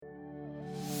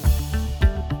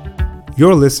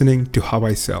You're listening to How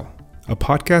I Sell, a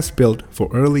podcast built for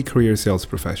early career sales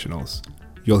professionals.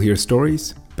 You'll hear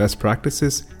stories, best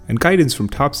practices, and guidance from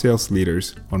top sales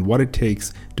leaders on what it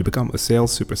takes to become a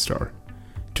sales superstar.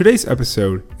 Today's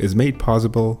episode is made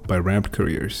possible by Ramped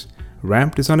Careers.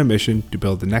 Ramped is on a mission to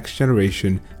build the next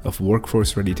generation of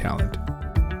workforce-ready talent.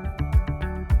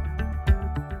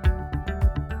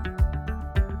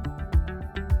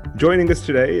 Joining us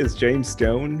today is James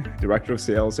Stone, Director of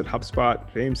Sales at HubSpot.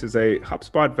 James is a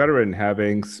HubSpot veteran,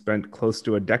 having spent close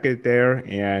to a decade there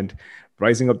and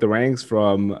rising up the ranks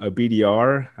from a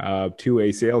BDR to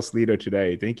a sales leader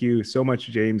today. Thank you so much,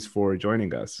 James, for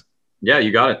joining us. Yeah,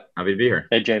 you got it. Happy to be here.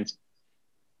 Hey, James.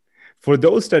 For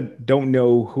those that don't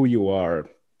know who you are,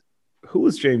 who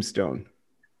is James Stone?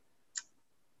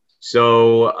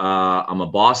 So I'm a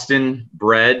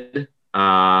Boston-bred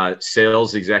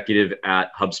sales executive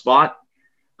at HubSpot.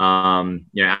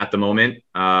 At the moment,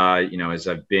 as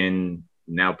I've been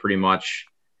now pretty much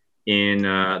in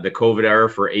the COVID era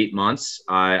for 8 months,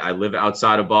 I live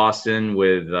outside of Boston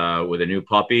with a new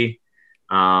puppy,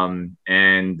 and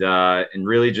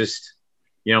really just,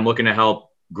 I'm looking to help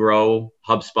grow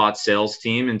HubSpot sales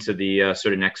team into the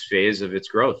sort of next phase of its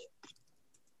growth.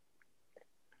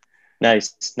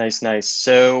 Nice.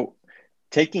 So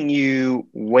taking you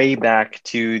way back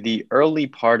to the early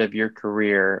part of your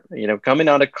career, coming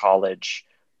out of college,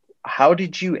 how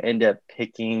did you end up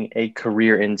picking a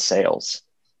career in sales?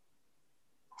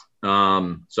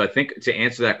 So I think to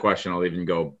answer that question, I'll even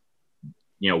go,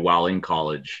 while in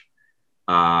college,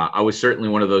 I was certainly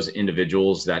one of those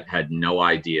individuals that had no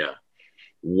idea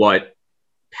what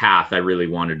path I really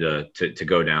wanted to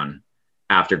go down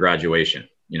after graduation.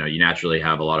 You naturally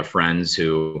have a lot of friends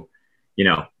who,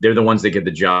 they're the ones that get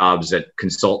the jobs at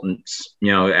consultants,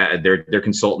 they're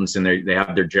consultants and they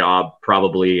have their job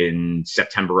probably in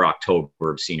September, October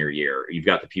of senior year. You've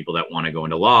got the people that want to go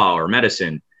into law or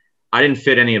medicine. I didn't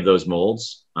fit any of those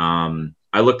molds.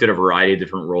 I looked at a variety of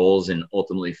different roles and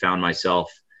ultimately found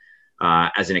myself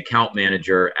as an account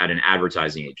manager at an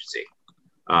advertising agency.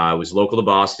 It was local to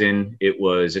Boston. It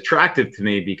was attractive to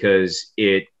me because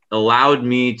it allowed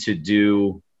me to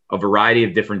do a variety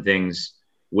of different things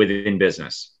within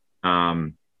business. I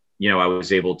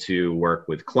was able to work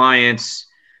with clients.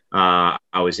 I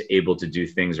was able to do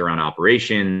things around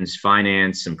operations,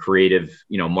 finance, some creative,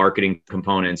 marketing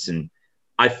components. And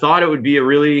I thought it would be a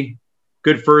really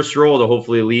good first role to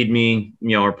hopefully lead me,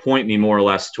 or point me more or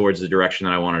less towards the direction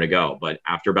that I wanted to go. But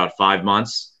after about 5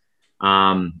 months,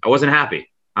 I wasn't happy.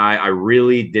 I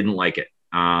really didn't like it.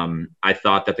 I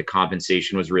thought that the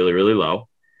compensation was really, really low.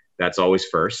 That's always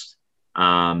first.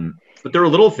 But there were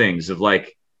little things of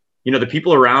like, the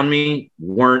people around me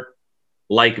weren't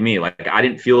like me. Like I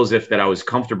didn't feel as if that I was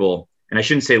comfortable, and I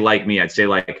shouldn't say like me, I'd say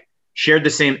like shared the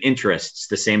same interests,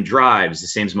 the same drives, the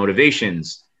same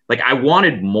motivations. Like I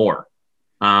wanted more.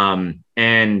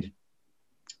 And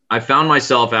I found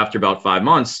myself after about 5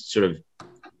 months sort of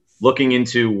looking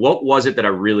into what was it that I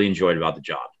really enjoyed about the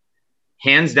job.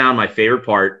 Hands down, my favorite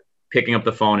part, picking up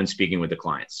the phone and speaking with the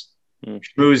clients.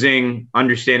 Schmoozing,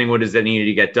 understanding what is that needed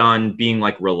to get done, being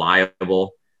like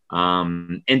reliable,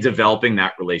 and developing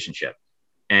that relationship.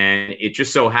 And it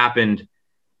just so happened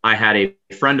I had a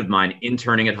friend of mine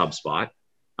interning at HubSpot,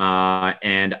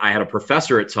 and I had a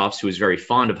professor at Tufts who was very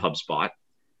fond of HubSpot,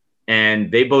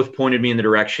 and they both pointed me in the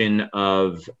direction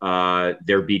of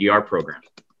their BDR program.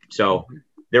 So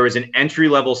there was an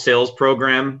entry-level sales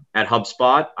program at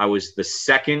HubSpot. I was the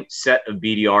second set of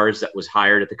BDRs that was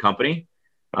hired at the company.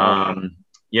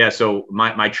 So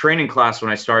my training class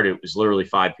when I started was literally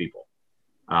 5 people.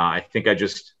 I think I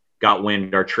just got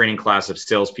wind our training class of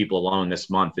salespeople alone this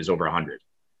month is over 100.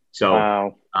 So,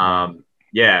 wow.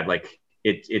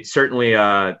 It's certainly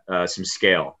some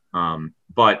scale.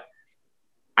 But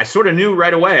I sort of knew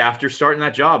right away after starting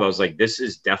that job, I was like, this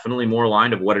is definitely more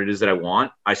aligned of what it is that I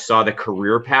want. I saw the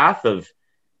career path of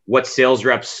what sales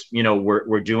reps,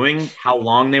 were doing, how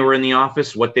long they were in the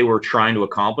office, what they were trying to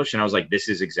accomplish. And I was like, this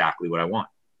is exactly what I want.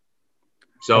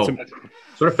 So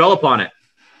sort of fell upon it.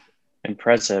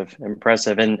 Impressive.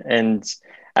 And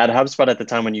at HubSpot at the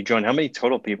time when you joined, how many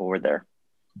total people were there?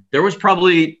 There was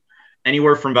probably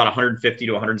anywhere from about 150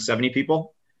 to 170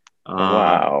 people.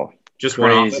 Wow. Just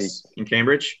one office in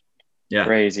Cambridge. Yeah.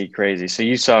 Crazy. So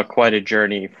you saw quite a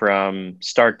journey from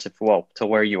start to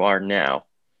where you are now.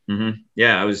 Mm-hmm.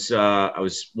 Yeah, I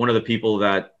was one of the people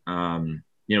that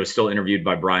still interviewed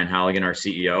by Brian Halligan, our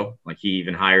CEO. Like he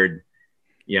even hired,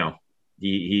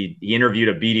 he interviewed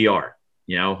a BDR.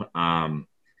 You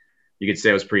could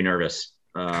say I was pretty nervous,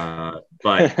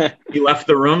 but he left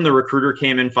the room. The recruiter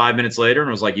came in 5 minutes later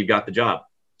and was like, "You got the job."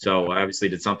 So I obviously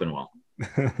did something well.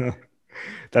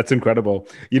 That's incredible.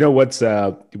 What's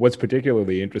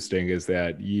particularly interesting is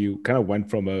that you kind of went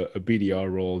from a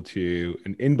BDR role to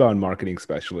an inbound marketing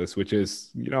specialist, which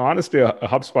is, honestly a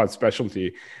HubSpot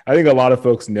specialty. I think a lot of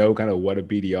folks know kind of what a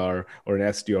BDR or an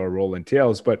SDR role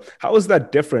entails, but how is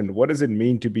that different? What does it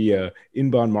mean to be a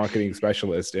inbound marketing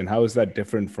specialist, and how is that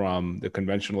different from the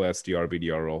conventional SDR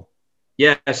BDR role?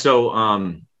 Yeah.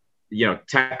 So,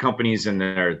 tech companies and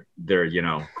their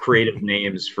creative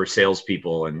names for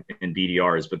salespeople and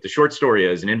BDRs. But the short story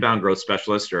is an inbound growth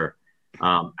specialist, or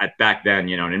at back then,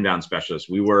 an inbound specialist.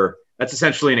 That's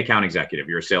essentially an account executive.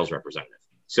 You're a sales representative.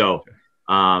 So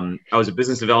I was a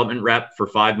business development rep for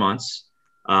 5 months,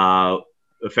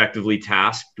 effectively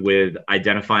tasked with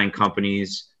identifying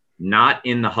companies not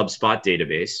in the HubSpot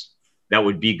database that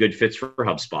would be good fits for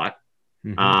HubSpot.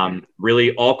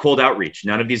 Really all cold outreach.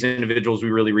 None of these individuals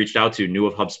we really reached out to knew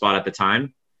of HubSpot at the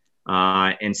time,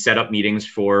 and set up meetings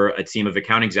for a team of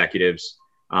account executives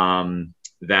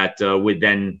that would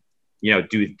then,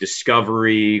 do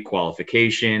discovery,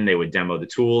 qualification. They would demo the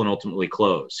tool and ultimately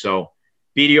close. So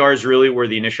BDRs really were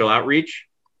the initial outreach,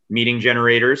 meeting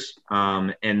generators.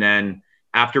 And then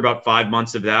after about 5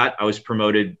 months of that, I was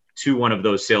promoted to one of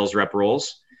those sales rep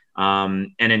roles,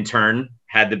 and in turn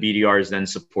had the BDRs then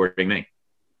supporting me.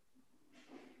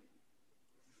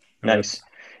 Nice.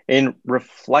 In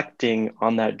reflecting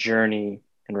on that journey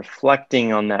and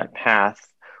reflecting on that path,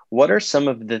 what are some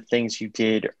of the things you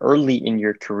did early in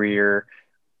your career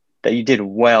that you did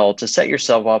well to set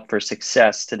yourself up for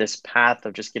success to this path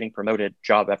of just getting promoted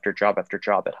job after job after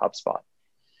job at HubSpot?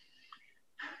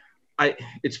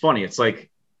 It's funny. It's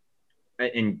like,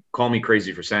 and call me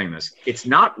crazy for saying this, it's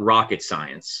not rocket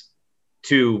science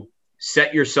to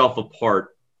set yourself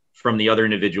apart from the other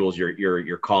individuals,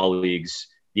 your colleagues,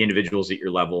 the individuals at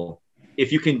your level,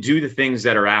 if you can do the things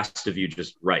that are asked of you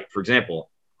just right. For example,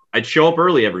 I'd show up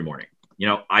early every morning.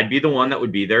 I'd be the one that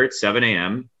would be there at 7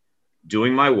 a.m.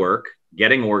 doing my work,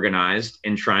 getting organized,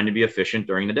 and trying to be efficient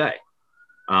during the day.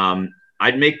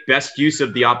 I'd make best use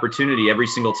of the opportunity every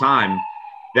single time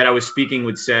that I was speaking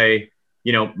would say,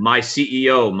 my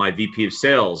CEO, my VP of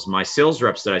sales, my sales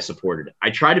reps that I supported.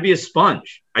 I try to be a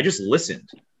sponge. I just listened.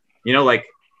 Like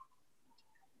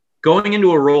going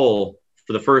into a role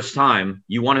for the first time,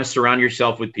 you want to surround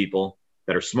yourself with people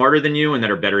that are smarter than you and that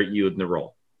are better at you in the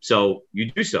role. So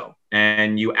you do so,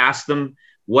 and you ask them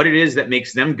what it is that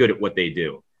makes them good at what they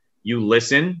do. You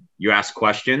listen, you ask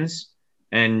questions,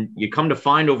 and you come to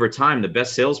find over time, the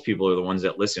best salespeople are the ones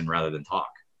that listen rather than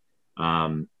talk.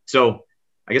 So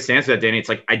I guess to answer that, Danny, it's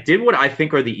like I did what I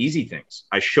think are the easy things.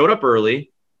 I showed up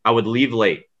early. I would leave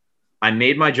late. I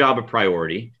made my job a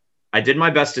priority. I did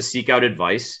my best to seek out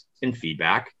advice and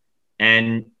feedback.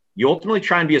 And you ultimately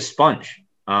try and be a sponge.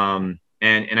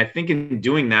 And I think in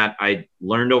doing that, I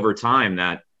learned over time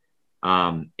that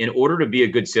in order to be a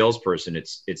good salesperson,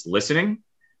 it's listening,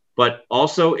 but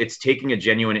also it's taking a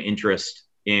genuine interest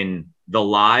in the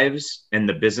lives and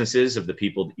the businesses of the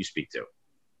people that you speak to.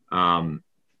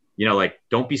 Like,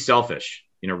 don't be selfish.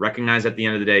 Recognize at the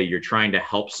end of the day, you're trying to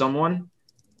help someone,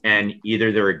 and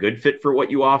either they're a good fit for what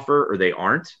you offer or they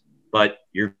aren't, but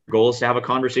your goal is to have a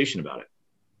conversation about it.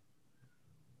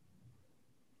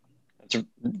 It's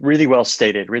really well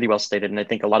stated, really well stated. And I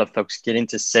think a lot of folks get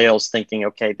into sales thinking,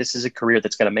 okay, this is a career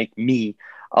that's going to make me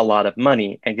a lot of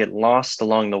money, and get lost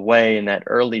along the way in that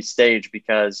early stage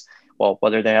because, well,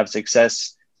 whether they have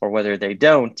success or whether they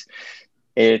don't,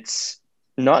 it's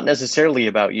not necessarily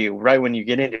about you. Right when you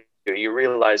get into it, you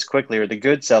realize quickly, or the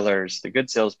good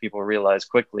salespeople realize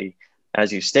quickly,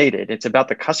 as you stated, it's about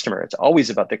the customer. It's always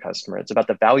about the customer. It's about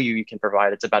the value you can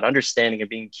provide. It's about understanding and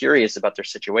being curious about their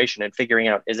situation and figuring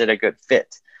out, is it a good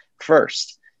fit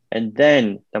first? And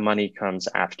then the money comes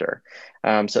after.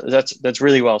 So that's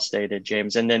really well stated,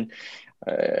 James. And then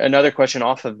another question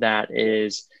off of that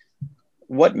is,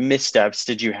 what missteps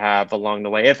did you have along the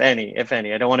way, if any?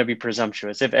 I don't want to be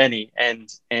presumptuous, if any,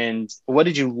 and what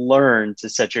did you learn to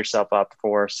set yourself up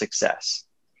for success?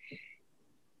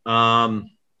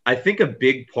 I think a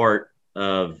big part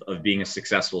of being a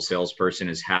successful salesperson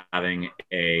is having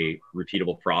a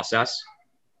repeatable process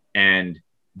and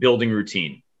building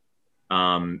routine.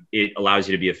 It allows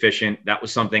you to be efficient. That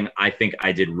was something I think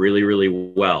I did really, really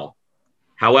well.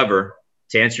 However,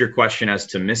 to answer your question as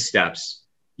to missteps,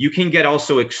 you can get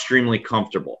also extremely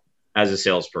comfortable as a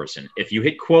salesperson. If you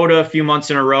hit quota a few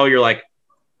months in a row, you're like,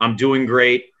 I'm doing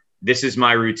great. This is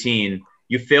my routine.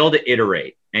 You fail to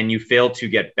iterate and you fail to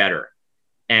get better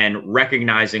and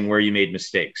recognizing where you made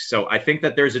mistakes. So I think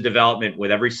that there's a development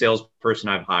with every salesperson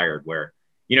I've hired where,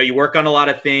 you work on a lot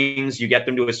of things, you get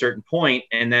them to a certain point,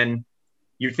 and then,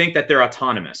 you think that they're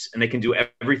autonomous and they can do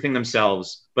everything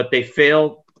themselves, but they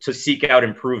fail to seek out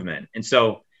improvement. And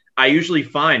so I usually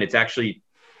find it's actually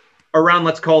around,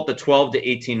 let's call it the 12 to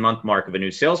 18 month mark of a new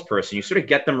salesperson. You sort of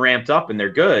get them ramped up and they're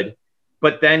good,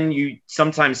 but then you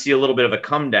sometimes see a little bit of a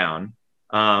come down.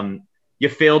 You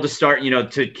fail to start,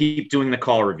 to keep doing the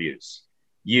call reviews.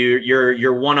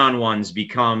 Your one-on-ones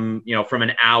become, from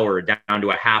an hour down to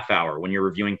a half hour when you're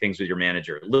reviewing things with your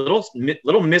manager.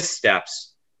 Little missteps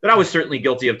that I was certainly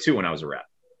guilty of too when I was a rep.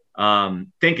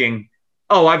 Thinking,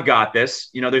 oh, I've got this.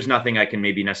 There's nothing I can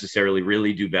maybe necessarily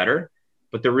really do better,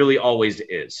 but there really always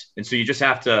is. And so you just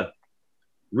have to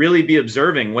really be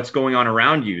observing what's going on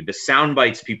around you, the sound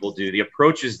bites people do, the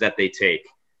approaches that they take.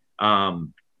 The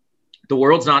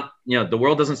world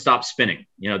doesn't stop spinning.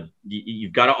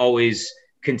 You've got to always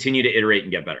continue to iterate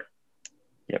and get better.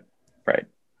 Yep. Right.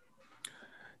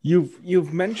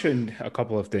 You've mentioned a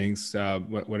couple of things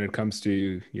when it comes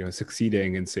to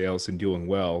succeeding in sales and doing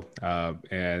well,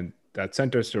 and that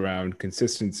centers around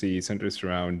consistency, centers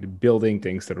around building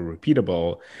things that are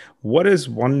repeatable. What is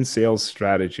one sales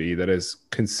strategy that has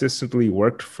consistently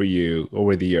worked for you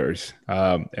over the years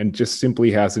and just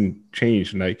simply hasn't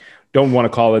changed? And I don't want to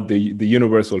call it the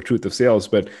universal truth of sales,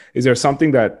 but is there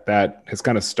something that has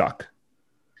kind of stuck?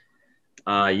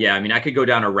 Yeah, I could go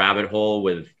down a rabbit hole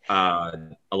with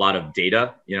a lot of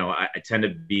data. I tend to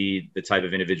be the type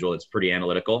of individual that's pretty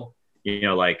analytical.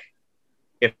 Like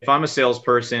if I'm a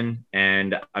salesperson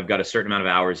and I've got a certain amount of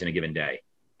hours in a given day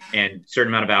and a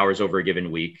certain amount of hours over a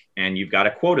given week, and you've got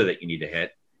a quota that you need to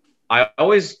hit, I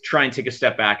always try and take a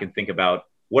step back and think about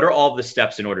what are all the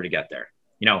steps in order to get there.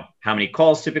 How many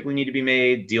calls typically need to be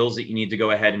made, deals that you need to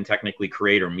go ahead and technically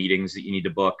create, or meetings that you need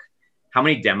to book, how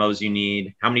many demos you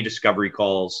need, how many discovery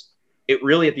calls. It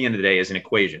really, at the end of the day, is an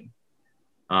equation.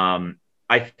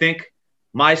 I think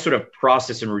my sort of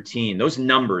process and routine, those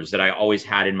numbers that I always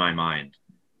had in my mind,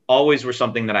 always were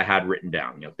something that I had written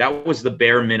down. That was the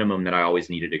bare minimum that I always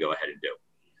needed to go ahead and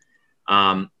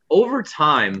do. Over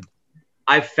time,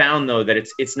 I've found, though, that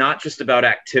it's not just about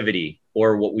activity,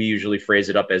 or what we usually phrase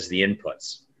it up as the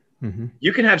inputs. Mm-hmm.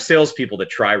 You can have salespeople that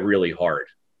try really hard,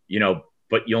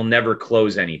 but you'll never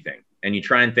close anything. And you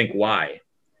try and think why.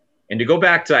 And to go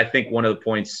back to, I think one of the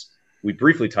points we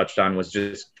briefly touched on was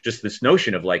just this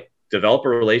notion of like, develop a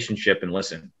relationship and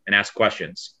listen and ask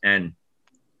questions. And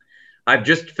I've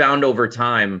just found over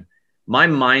time, my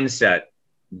mindset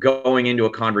going into a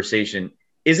conversation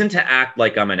isn't to act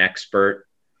like I'm an expert,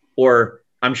 or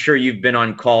I'm sure you've been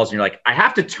on calls and you're like, I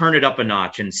have to turn it up a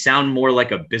notch and sound more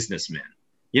like a businessman.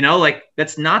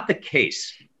 That's not the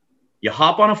case. You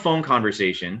hop on a phone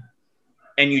conversation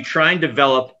and you try and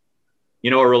develop, a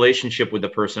relationship with the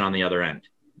person on the other end.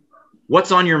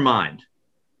 What's on your mind?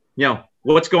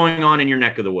 What's going on in your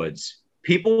neck of the woods?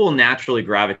 People will naturally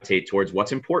gravitate towards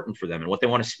what's important for them and what they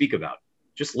want to speak about.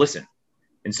 Just listen.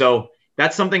 And so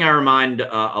that's something I remind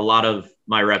a lot of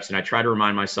my reps, and I try to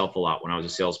remind myself a lot when I was a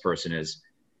salesperson, is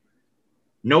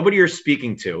nobody you're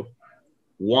speaking to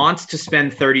wants to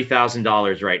spend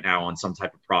 $30,000 right now on some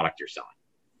type of product you're selling.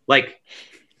 Like,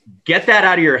 get that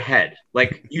out of your head.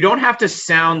 Like, you don't have to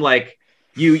sound like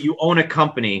you own a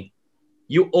company.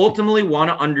 You ultimately want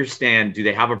to understand, do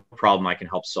they have a problem I can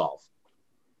help solve?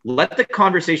 Let the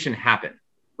conversation happen,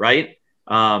 right?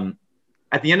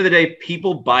 At the end of the day,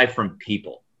 people buy from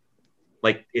people.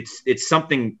 Like, it's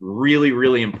something really,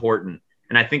 really important.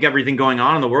 And I think everything going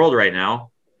on in the world right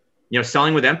now,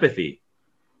 selling with empathy,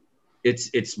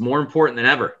 it's more important than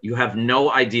ever. You have no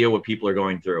idea what people are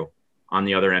going through on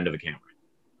the other end of a camera.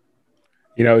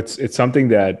 It's something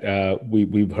that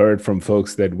we've heard from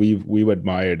folks that we've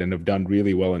admired and have done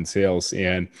really well in sales,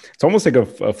 and it's almost like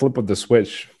a flip of the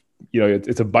switch.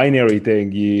 It's a binary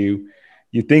thing.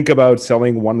 You think about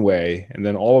selling one way, and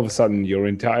then all of a sudden your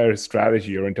entire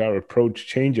strategy, your entire approach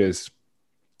changes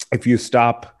if you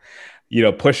stop,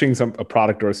 pushing a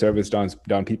product or a service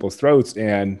down people's throats,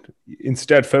 and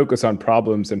instead focus on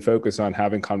problems and focus on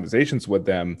having conversations with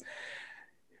them.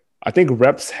 I think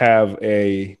reps have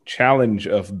a challenge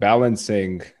of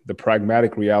balancing the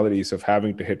pragmatic realities of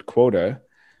having to hit quota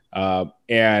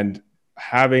and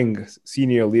having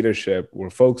senior leadership where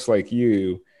folks like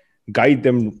you guide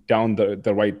them down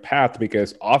the right path.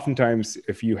 Because oftentimes,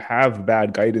 if you have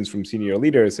bad guidance from senior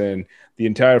leaders and the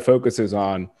entire focus is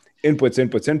on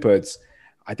inputs,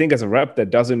 I think as a rep that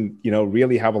doesn't,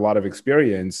 really have a lot of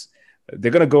experience,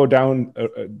 they're going to go down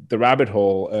the rabbit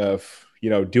hole of,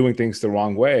 doing things the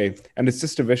wrong way. And it's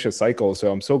just a vicious cycle.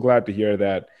 So I'm so glad to hear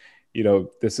that,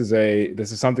 this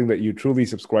is something that you truly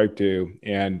subscribe to,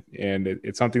 and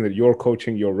it's something that you're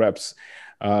coaching your reps.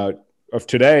 of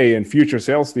today and future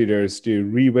sales leaders to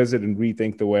revisit and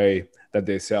rethink the way that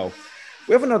they sell.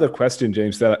 We have another question,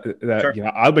 James, that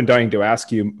Sure. I've been dying to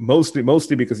ask you,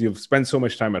 mostly because you've spent so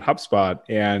much time at HubSpot,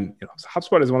 and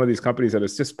HubSpot is one of these companies that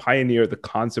has just pioneered the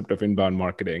concept of inbound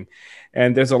marketing.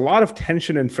 And there's a lot of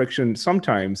tension and friction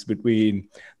sometimes between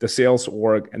the sales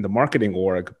org and the marketing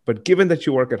org. But given that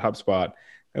you work at HubSpot,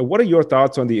 what are your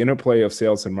thoughts on the interplay of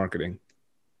sales and marketing?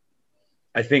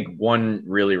 I think one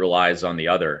really relies on the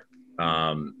other.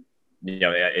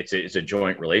 It's a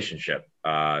joint relationship.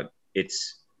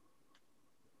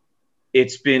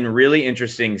 It's been really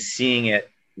interesting seeing it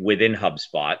within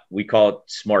HubSpot. We call it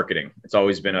smarketing. It's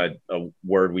always been a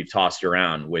word we've tossed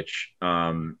around, which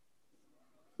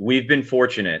we've been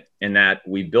fortunate in that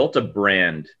we built a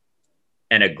brand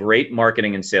and a great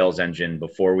marketing and sales engine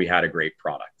before we had a great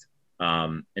product.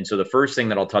 And so the first thing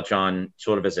that I'll touch on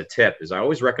sort of as a tip is I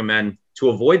always recommend to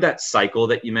avoid that cycle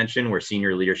that you mentioned where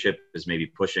senior leadership is maybe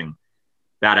pushing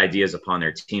bad ideas upon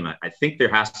their team. I think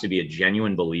there has to be a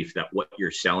genuine belief that what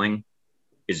you're selling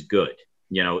is good.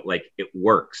 Like it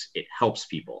works, it helps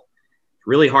people. It's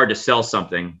really hard to sell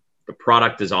something. The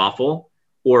product is awful,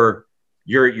 or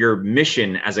your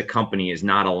mission as a company is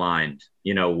not aligned,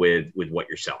 with what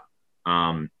you're selling.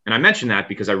 And I mentioned that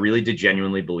because I really did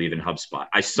genuinely believe in HubSpot.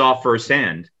 I saw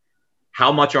firsthand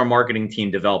how much our marketing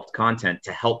team developed content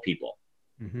to help people.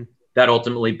 Mm-hmm. That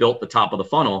ultimately built the top of the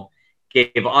funnel,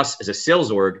 gave us as a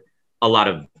sales org a lot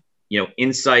of,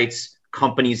 insights,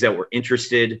 companies that were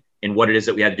interested in what it is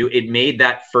that we had to do. It made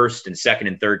that first and second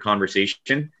and third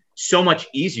conversation so much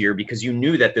easier because you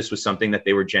knew that this was something that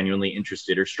they were genuinely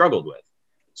interested or struggled with.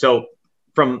 So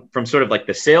from sort of like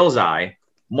the sales eye,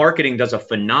 marketing does a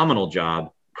phenomenal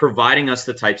job providing us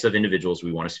the types of individuals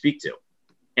we want to speak to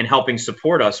and helping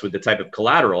support us with the type of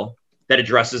collateral that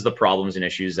addresses the problems and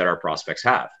issues that our prospects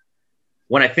have.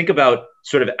 When I think about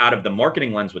sort of out of the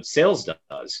marketing lens, what sales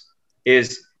does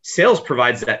is sales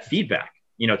provides that feedback,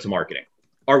 to marketing.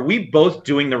 Are we both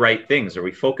doing the right things? Are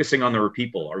we focusing on the right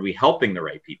people? Are we helping the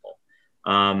right people?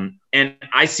 And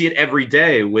I see it every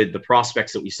day with the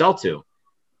prospects that we sell to.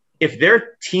 If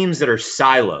they're teams that are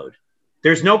siloed,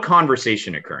 there's no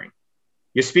conversation occurring.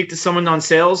 You speak to someone on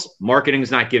sales, marketing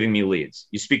is not giving me leads.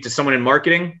 You speak to someone in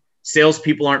marketing,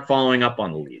 salespeople aren't following up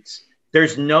on the leads.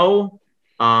 There's no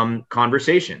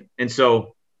conversation. And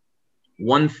so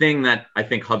one thing that I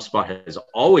think HubSpot has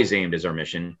always aimed as our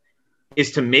mission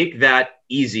is to make that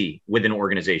easy within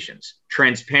organizations.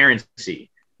 Transparency,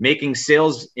 making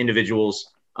sales individuals,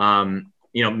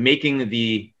 making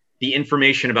the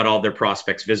information about all of their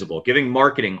prospects visible, giving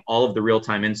marketing all of the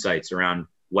real-time insights around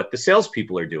what the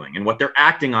salespeople are doing and what they're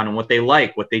acting on and what they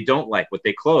like, what they don't like, what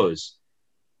they close.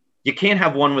 You can't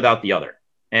have one without the other.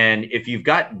 And if you've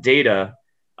got data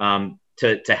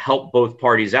to help both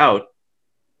parties out,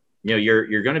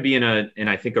 you're going to be in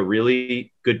I think a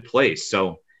really good place.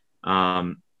 So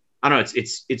I don't know.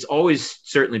 It's always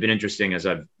certainly been interesting as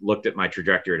I've looked at my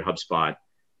trajectory at HubSpot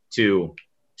to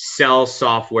sell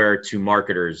software to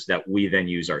marketers that we then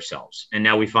use ourselves. And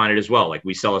now we find it as well. Like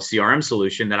we sell a CRM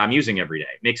solution that I'm using every day.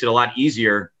 It makes it a lot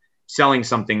easier selling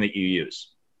something that you use.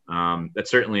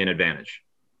 That's certainly an advantage.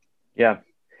 Yeah,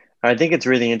 I think it's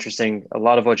really interesting. A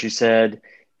lot of what you said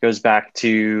goes back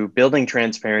to building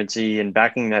transparency and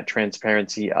backing that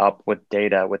transparency up with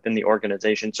data within the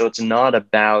organization. So it's not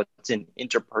about an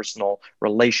interpersonal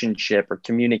relationship or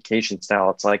communication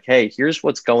style. It's like, hey, here's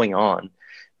what's going on.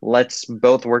 Let's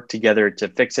both work together to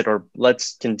fix it, or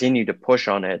let's continue to push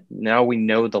on it. Now we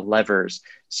know the levers,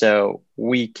 so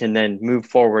we can then move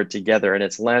forward together. And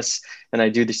it's less, and I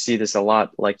do see this a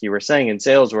lot, like you were saying in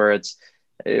sales, where it's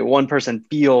one person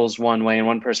feels one way and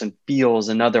one person feels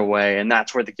another way. And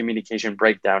that's where the communication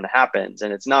breakdown happens.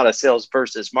 And it's not a sales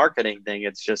versus marketing thing.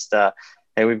 It's just,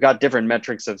 hey, we've got different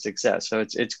metrics of success. So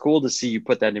it's cool to see you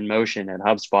put that in motion at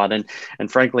HubSpot.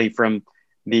 And frankly, from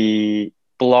the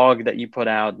blog that you put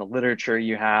out, the literature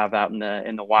you have out in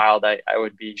the wild, I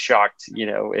would be shocked,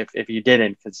 if you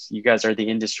didn't, because you guys are the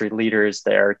industry leaders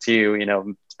there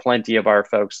too. Plenty of our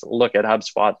folks look at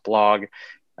HubSpot blog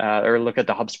or look at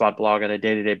the HubSpot blog on a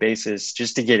day-to-day basis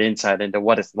just to get insight into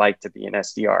what it's like to be an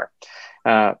SDR.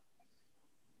 And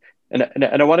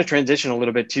I want to transition a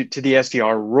little bit to the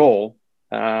SDR role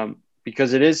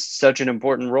because it is such an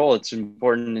important role. It's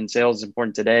important in sales, it's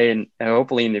important today, and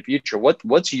hopefully in the future.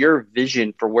 What's your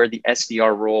vision for where the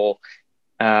SDR role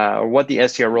or what the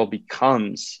SDR role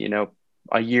becomes,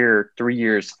 a year, 3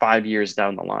 years, 5 years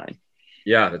down the line?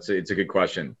 Yeah, it's a good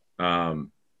question.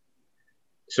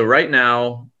 So right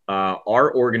now,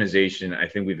 our organization, I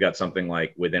think we've got something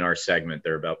like within our segment,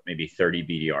 there are about maybe 30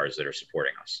 BDRs that are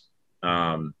supporting us.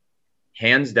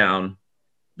 Hands down,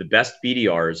 the best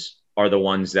BDRs are the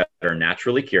ones that are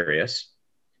naturally curious.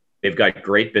 They've got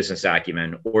great business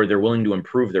acumen, or they're willing to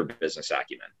improve their business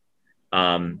acumen.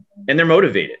 And they're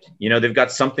motivated. They've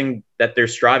got something that they're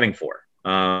striving for.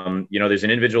 There's an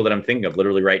individual that I'm thinking of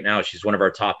literally right now. She's one of our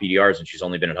top BDRs, and she's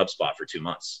only been at HubSpot for 2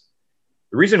 months.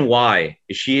 The reason why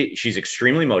is she's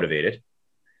extremely motivated.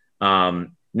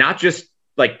 Not just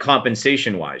like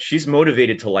compensation wise, she's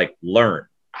motivated to like learn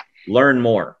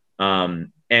more.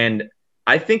 And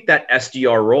I think that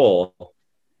SDR role,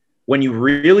 when you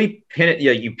really pin it,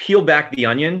 you peel back the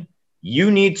onion,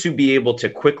 you need to be able to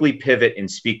quickly pivot and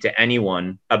speak to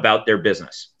anyone about their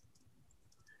business.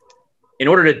 In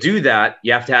order to do that,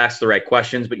 you have to ask the right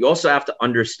questions, but you also have to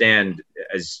understand,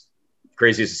 as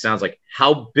crazy as it sounds, like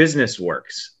how business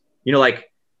works.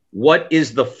 Like what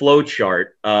is the flow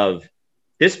chart of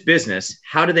this business?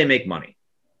 How do they make money?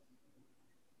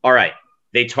 All right,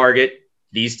 they target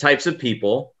these types of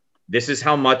people. This is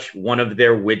how much one of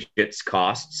their widgets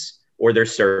costs or their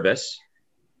service.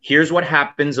 Here's what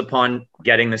happens upon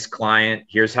getting this client.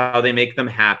 Here's how they make them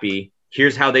happy.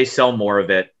 Here's how they sell more of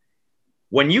it.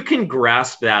 When you can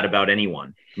grasp that about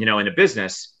anyone, in a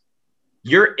business,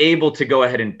 you're able to go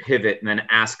ahead and pivot and then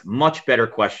ask much better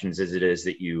questions as it is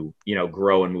that you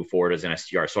grow and move forward as an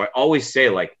SDR. So I always say,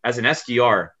 like, as an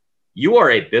SDR, you are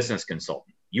a business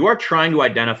consultant. You are trying to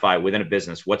identify within a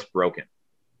business what's broken.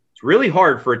 It's really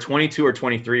hard for a 22 or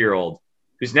 23-year-old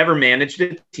who's never managed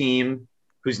a team,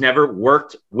 who's never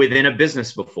worked within a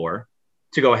business before,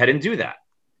 to go ahead and do that.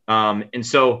 And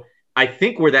so I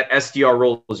think where that SDR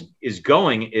role is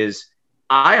going is,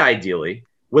 I ideally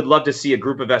would love to see a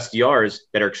group of SDRs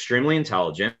that are extremely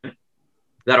intelligent,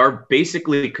 that are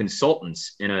basically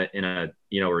consultants in a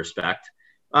respect,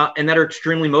 and that are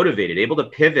extremely motivated, able to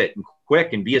pivot and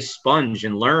quick and be a sponge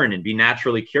and learn and be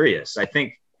naturally curious. I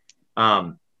think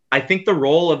the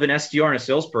role of an SDR and a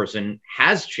salesperson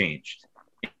has changed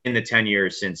in the 10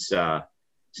 years since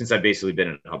I've basically been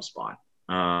at HubSpot.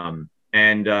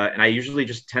 And I usually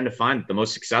just tend to find that the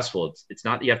most successful, it's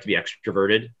not that you have to be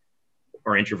extroverted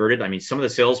or introverted. I mean, some of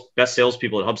the best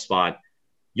salespeople at HubSpot,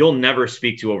 you'll never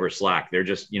speak to over Slack. They're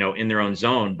just, in their own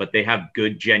zone, but they have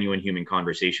good, genuine human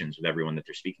conversations with everyone that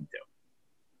they're speaking to.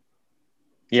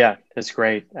 Yeah, that's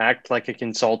great. Act like a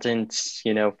consultant,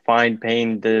 find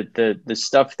pain, the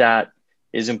stuff that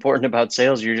is important about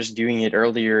sales. You're just doing it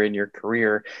earlier in your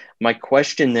career. My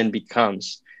question then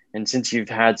becomes, and since you've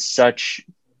had such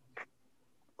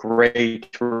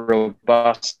great,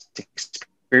 robust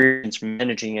experience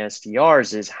managing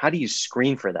SDRs, is how do you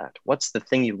screen for that? What's the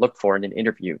thing you look for in an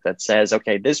interview that says,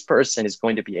 okay, this person is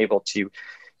going to be able to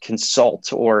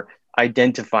consult or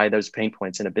identify those pain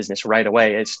points in a business right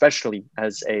away, especially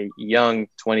as a young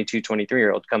 22,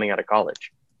 23-year-old coming out of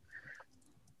college?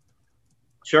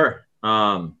 Sure.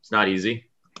 It's not easy.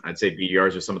 I'd say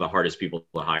BDRs are some of the hardest people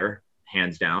to hire,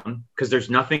 hands down, because there's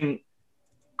nothing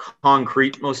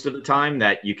concrete most of the time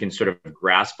that you can sort of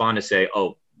grasp on to say,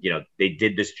 oh, they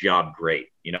did this job great,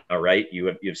 right? You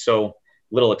have so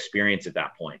little experience at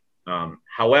that point.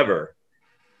 However,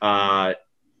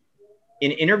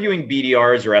 in interviewing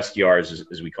BDRs or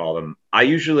SDRs, as we call them, I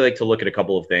usually like to look at a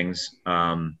couple of things.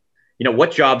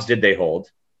 What jobs did they hold?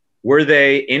 Were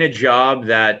they in a job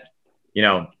that,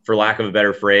 for lack of a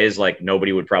better phrase, like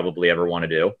nobody would probably ever want to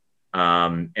do?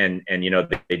 And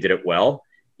they did it well,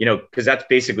 because that's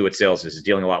basically what sales is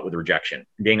dealing a lot with rejection,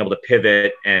 being able to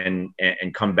pivot and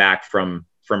come back from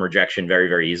rejection very,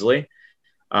 very easily.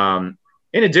 In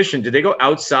addition, did they go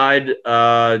outside,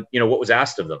 what was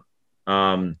asked of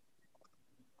them?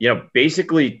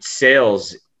 Basically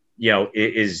sales,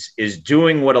 is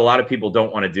doing what a lot of people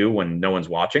don't want to do when no one's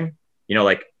watching.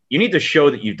 Like, you need to show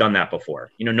that you've done that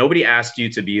before. Nobody asked you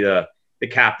to be the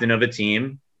captain of a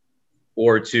team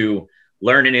or to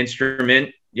learn an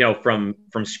instrument, from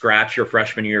scratch your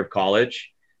freshman year of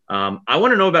college. I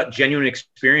want to know about genuine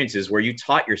experiences where you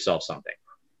taught yourself something,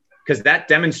 because that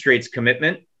demonstrates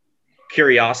commitment,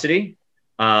 curiosity,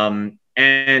 and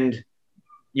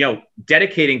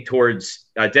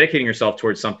dedicating yourself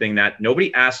towards something that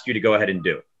nobody asked you to go ahead and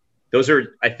do. Those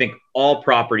are, I think, all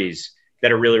properties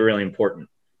that are really, really important.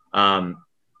 The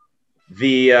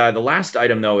last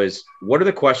item, though, is what are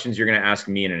the questions you're going to ask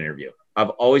me in an interview?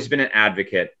 I've always been an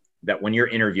advocate that when you're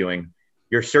interviewing,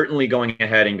 you're certainly going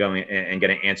ahead and going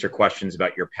to answer questions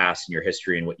about your past and your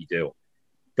history and what you do.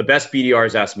 The best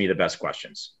BDRs ask me the best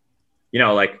questions.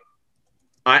 Like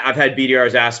I've had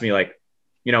BDRs ask me, like,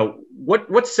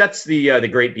 what sets the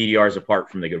great BDRs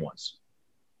apart from the good ones?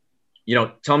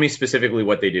 Tell me specifically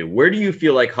what they do. Where do you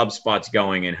feel like HubSpot's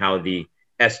going and how the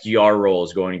SDR role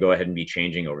is going to go ahead and be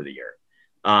changing over the year?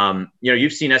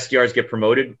 You've seen SDRs get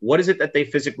promoted. What is it that they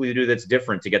physically do that's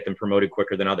different to get them promoted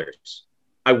quicker than others?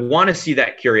 I want to see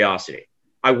that curiosity.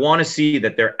 I want to see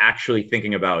that they're actually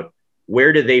thinking about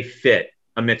where do they fit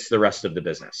amidst the rest of the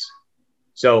business.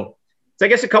 So I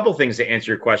guess a couple of things to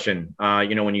answer your question.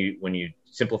 When you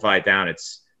simplify it down,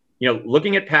 it's,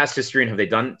 looking at past history and have they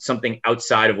done something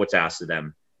outside of what's asked of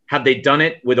them? Have they done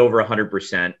it with over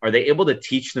 100%? Are they able to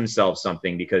teach themselves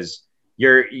something? Because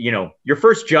your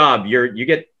first job, you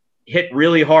get hit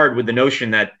really hard with the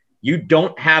notion that you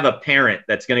don't have a parent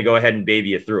that's going to go ahead and baby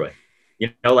you through it.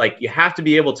 You have to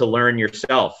be able to learn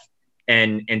yourself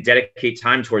and dedicate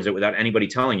time towards it without anybody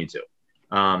telling you to.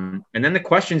 And then the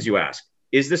questions you ask: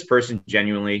 is this person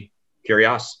genuinely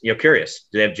curious? Do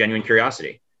they have genuine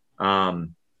curiosity?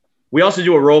 We also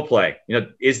do a role play.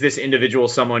 Is this individual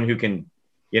someone who can,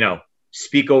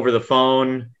 speak over the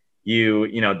phone?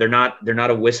 They're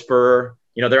not a whisperer.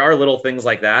 There are little things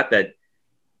like that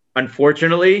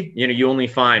unfortunately, you only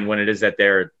find when it is that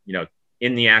they're,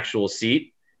 in the actual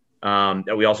seat,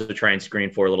 that we also try and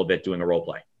screen for a little bit doing a role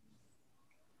play.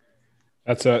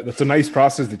 That's a nice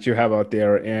process that you have out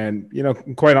there. And,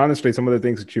 quite honestly, some of the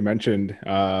things that you mentioned,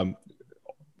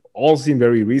 all seem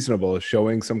very reasonable,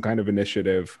 showing some kind of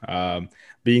initiative,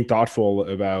 being thoughtful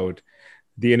about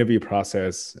the interview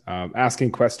process,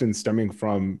 asking questions stemming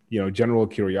from, general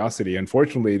curiosity.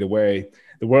 Unfortunately, the way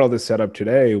the world is set up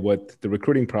today with the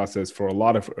recruiting process for a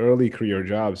lot of early career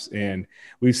jobs, and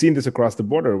we've seen this across the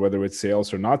border, whether it's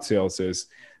sales or not sales, is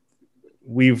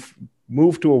we've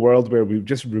moved to a world where we've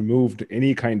just removed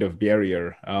any kind of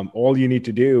barrier. All you need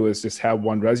to do is just have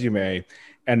one resume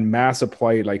and mass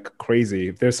apply like crazy.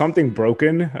 If there's something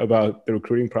broken about the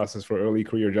recruiting process for early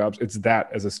career jobs, it's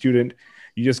that as a student,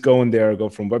 you just go in there, go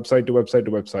from website to website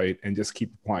to website and just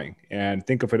keep applying and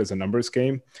think of it as a numbers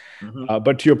game. Mm-hmm.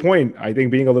 But to your point, I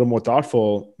think being a little more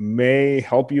thoughtful may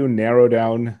help you narrow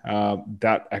down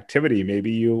that activity.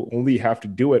 Maybe you only have to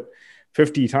do it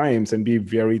 50 times and be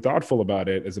very thoughtful about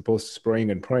it as opposed to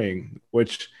spraying and praying,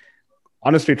 which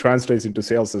honestly translates into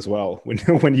sales as well.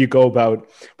 When you go about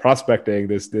prospecting,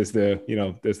 there's the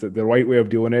right way of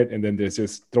doing it, and then there's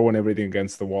just throwing everything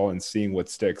against the wall and seeing what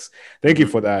sticks. Thank you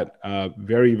for that.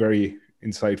 Very, very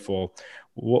insightful.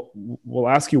 We'll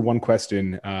ask you one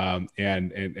question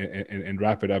and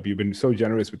wrap it up. You've been so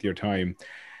generous with your time.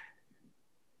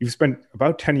 You've spent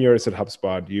about 10 years at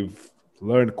HubSpot. You've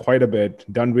learned quite a bit,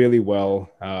 done really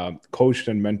well, coached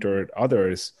and mentored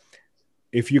others.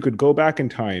 If you could go back in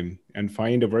time and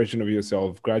find a version of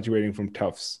yourself graduating from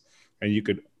Tufts, and you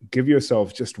could give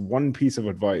yourself just one piece of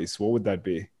advice, what would that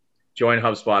be? Join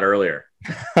HubSpot earlier.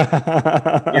 given,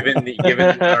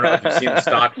 I don't know if you've seen the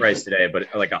stock price today,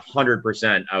 but like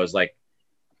 100%, I was like,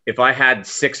 if I had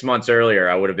 6 months earlier,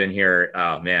 I would have been here.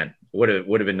 Oh man, would have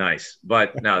been nice.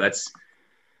 But no,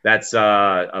 that's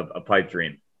a pipe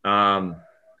dream.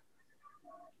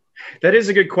 That is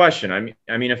a good question.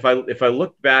 I mean, if I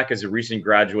look back as a recent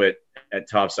graduate at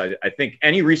Tufts, I think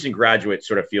any recent graduate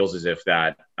sort of feels as if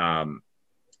that,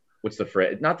 what's the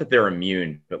phrase? Not that they're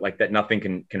immune, but like that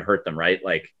nothing can hurt them, right?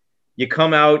 Like you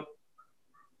come out,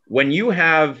 when you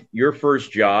have your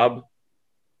first job,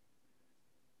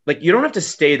 like you don't have to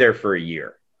stay there for a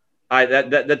year.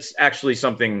 That's actually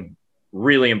something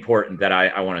really important that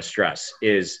I want to stress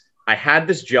is I had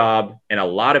this job, and a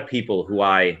lot of people who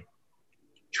I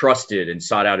trusted and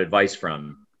sought out advice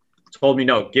from told me,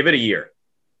 no, give it a year.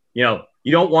 You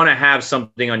don't want to have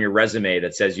something on your resume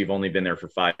that says you've only been there for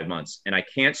 5 months. And I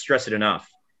can't stress it enough.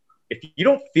 If you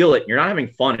don't feel it, you're not having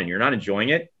fun and you're not enjoying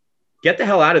it, get the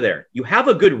hell out of there. You have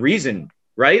a good reason,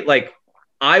 right? Like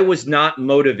I was not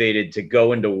motivated to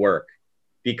go into work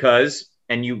because,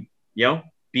 and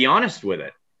be honest with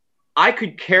it. I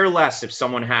could care less if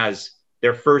someone has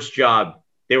their first job,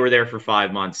 they were there for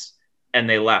 5 months and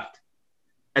they left.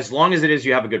 As long as it is,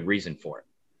 you have a good reason for it.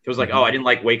 If it was like, oh, I didn't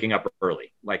like waking up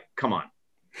early. Like, come on.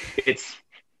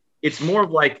 It's more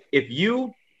of like, if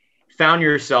you found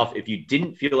yourself, if you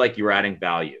didn't feel like you were adding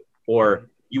value or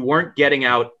you weren't getting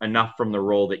out enough from the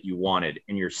role that you wanted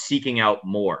and you're seeking out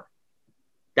more,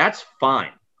 that's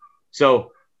fine.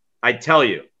 So I tell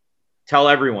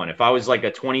everyone, if I was like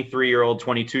a 23-year-old,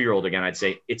 22-year-old again, I'd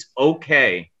say it's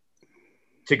okay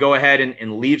to go ahead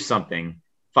and leave something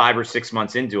 5 or 6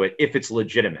 months into it if it's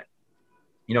legitimate.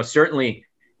 Certainly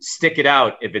stick it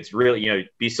out if it's really,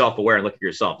 be self-aware and look at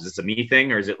yourself. Is this a me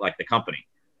thing or is it like the company?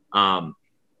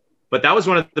 But that was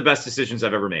one of the best decisions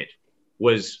I've ever made,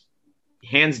 was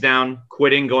hands down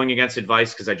quitting, going against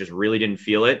advice because I just really didn't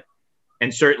feel it.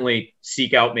 And certainly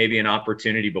seek out maybe an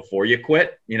opportunity before you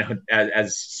quit,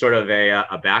 as sort of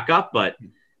a backup. But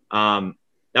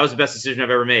that was the best decision I've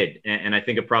ever made. And I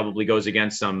think it probably goes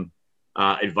against some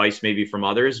advice maybe from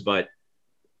others, but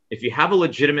if you have a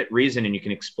legitimate reason and you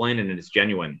can explain it and it's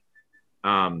genuine,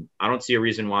 I don't see a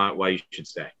reason why you should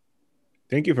stay.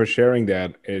 Thank you for sharing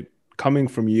that. It coming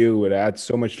from you, it adds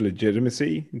so much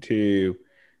legitimacy to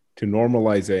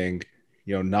normalizing,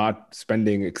 not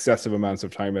spending excessive amounts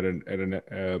of time at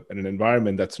an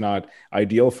environment that's not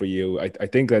ideal for you. I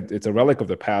think that it's a relic of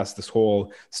the past. This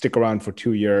whole stick around for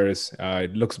 2 years,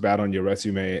 it looks bad on your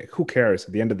resume. Who cares?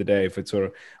 At the end of the day, if it's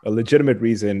a legitimate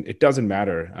reason, it doesn't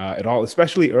matter at all,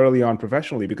 especially early on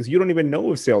professionally, because you don't even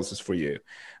know if sales is for you.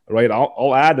 Right.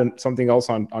 I'll add something else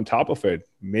on top of it.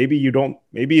 Maybe you don't,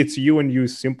 maybe it's you and you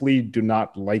simply do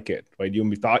not like it, right?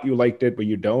 You thought you liked it, but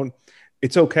you don't.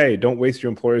 It's okay. Don't waste your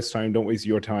employer's time. Don't waste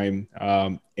your time.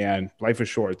 And life is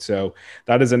short. So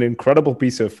that is an incredible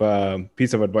piece of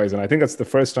advice. And I think that's the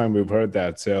first time we've heard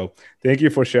that. So thank you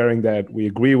for sharing that. We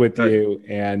agree with you.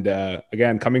 And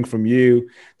again, coming from you,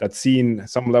 that's seen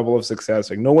some level of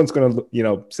success. Like no one's going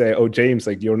to, say, oh, James,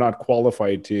 like you're not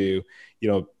qualified to,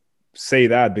 say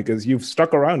that because you've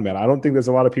stuck around, man. I don't think there's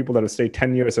a lot of people that have stayed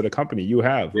 10 years at a company. You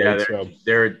have. Yeah. Right?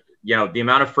 They're the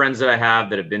amount of friends that I have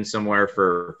that have been somewhere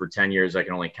for 10 years, I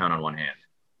can only count on one hand.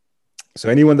 So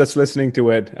anyone that's listening to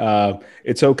it,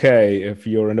 it's okay if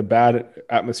you're in a bad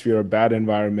atmosphere, a bad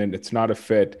environment, it's not a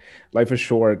fit. Life is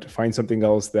short. Find something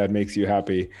else that makes you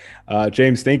happy.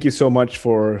 James, thank you so much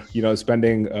for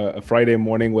spending a Friday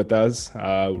morning with us.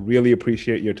 Really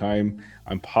appreciate your time.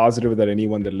 I'm positive that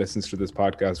anyone that listens to this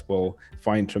podcast will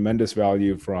find tremendous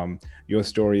value from your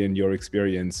story and your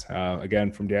experience.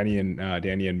 Again, from Danny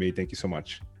and me, thank you so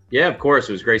much. Yeah, of course.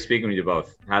 It was great speaking with you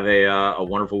both. Have a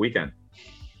wonderful weekend.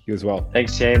 You as well.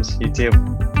 Thanks, James. You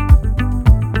too.